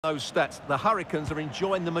Those stats, the Hurricanes are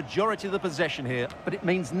enjoying the majority of the possession here, but it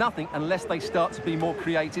means nothing unless they start to be more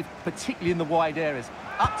creative, particularly in the wide areas.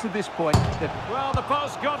 Up to this point, well, the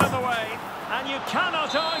post got in the way, and you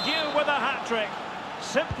cannot argue with a hat-trick.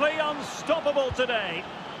 Simply unstoppable today.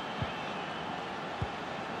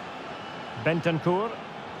 Bentancur.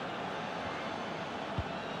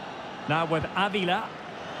 Now with Avila.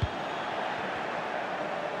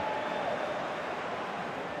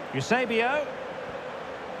 Eusebio.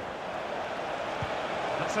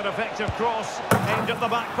 That's an effective cross aimed at the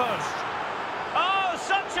back post. Oh,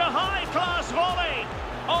 such a high-class volley!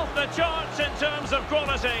 Off the charts in terms of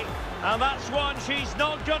quality. And that's one she's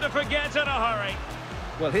not going to forget in a hurry.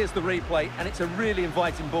 Well, here's the replay, and it's a really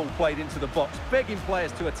inviting ball played into the box, begging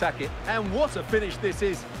players to attack it. And what a finish this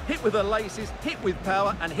is. Hit with the laces, hit with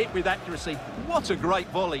power, and hit with accuracy. What a great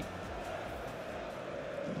volley.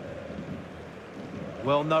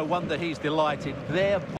 Well, no wonder he's delighted. There.